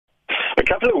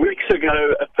couple of weeks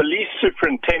ago, a police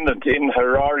superintendent in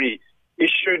Harare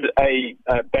issued a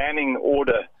banning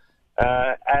order,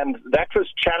 and that was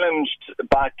challenged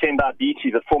by Tendai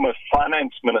Biti, the former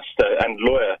finance minister and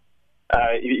lawyer.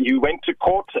 He went to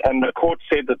court, and the court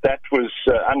said that was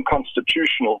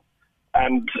unconstitutional,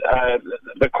 and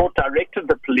the court directed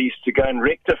the police to go and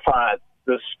rectify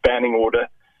this banning order,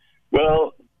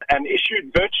 and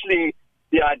issued virtually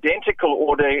the identical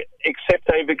order, except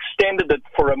they've extended it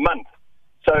for a month.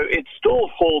 So it still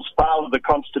falls foul of the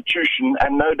Constitution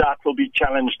and no doubt will be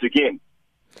challenged again.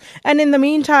 And in the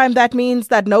meantime, that means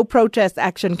that no protest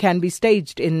action can be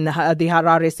staged in the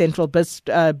Harare Central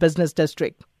Business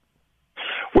District.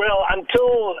 Well,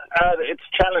 until it's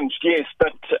challenged, yes.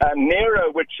 But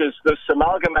NERO, which is this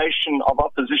amalgamation of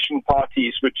opposition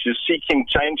parties, which is seeking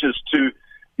changes to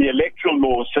the electoral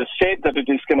laws, has said that it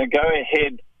is going to go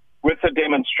ahead with a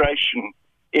demonstration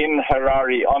in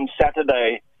Harare on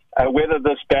Saturday, whether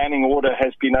this banning order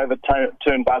has been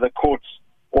overturned by the courts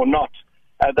or not.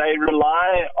 They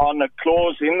rely on a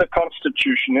clause in the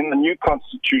Constitution, in the new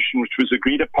Constitution, which was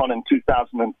agreed upon in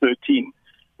 2013,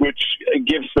 which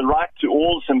gives the right to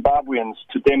all Zimbabweans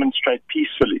to demonstrate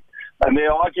peacefully. And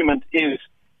their argument is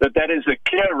that that is a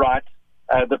clear right.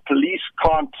 The police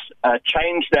can't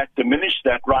change that, diminish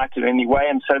that right in any way,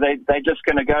 and so they're just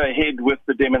going to go ahead with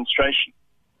the demonstration.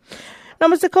 Now,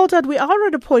 Mr. Coltart, we are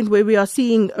at a point where we are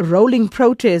seeing rolling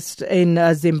protests in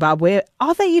Zimbabwe.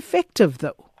 Are they effective,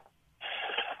 though?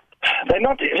 They're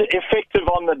not effective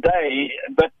on the day,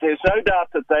 but there's no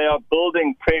doubt that they are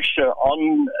building pressure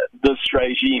on this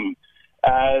regime.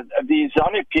 The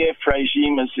ZANU-PF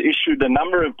regime has issued a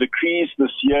number of decrees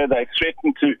this year. They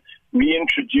threatened to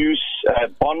reintroduce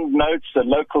bond notes, a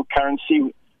local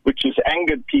currency, which has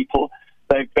angered people.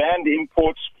 They've banned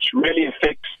imports, which really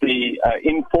affects the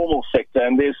informal sector,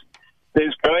 and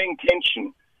there's growing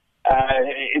tension.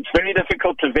 It's very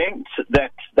difficult to vent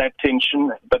that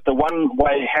tension, but the one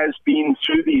way has been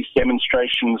through these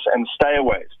demonstrations and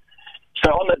stayaways.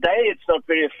 So on the day, it's not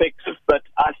very effective, but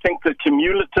I think the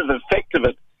cumulative effect of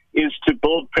it is to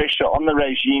build pressure on the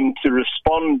regime to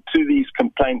respond to these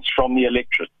complaints from the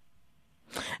electorate.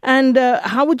 And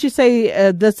how would you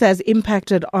say this has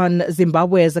impacted on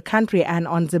Zimbabwe as a country and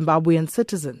on Zimbabwean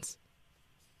citizens?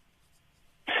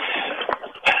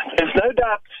 There's no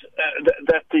doubt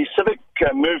that the civic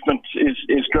movement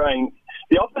is growing.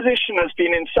 The opposition has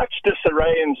been in such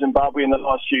disarray in Zimbabwe in the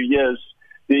last few years.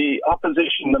 The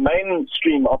opposition, the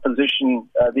mainstream opposition,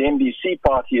 the NDC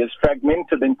party, is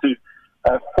fragmented into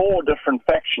 4 different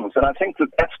factions, and I think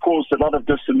that's caused a lot of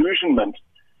disillusionment.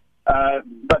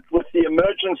 But with the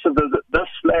emergence of this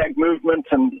flag movement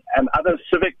and other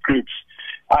civic groups,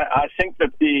 I think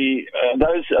that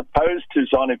those opposed to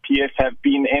ZANU-PF have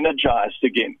been energized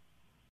again.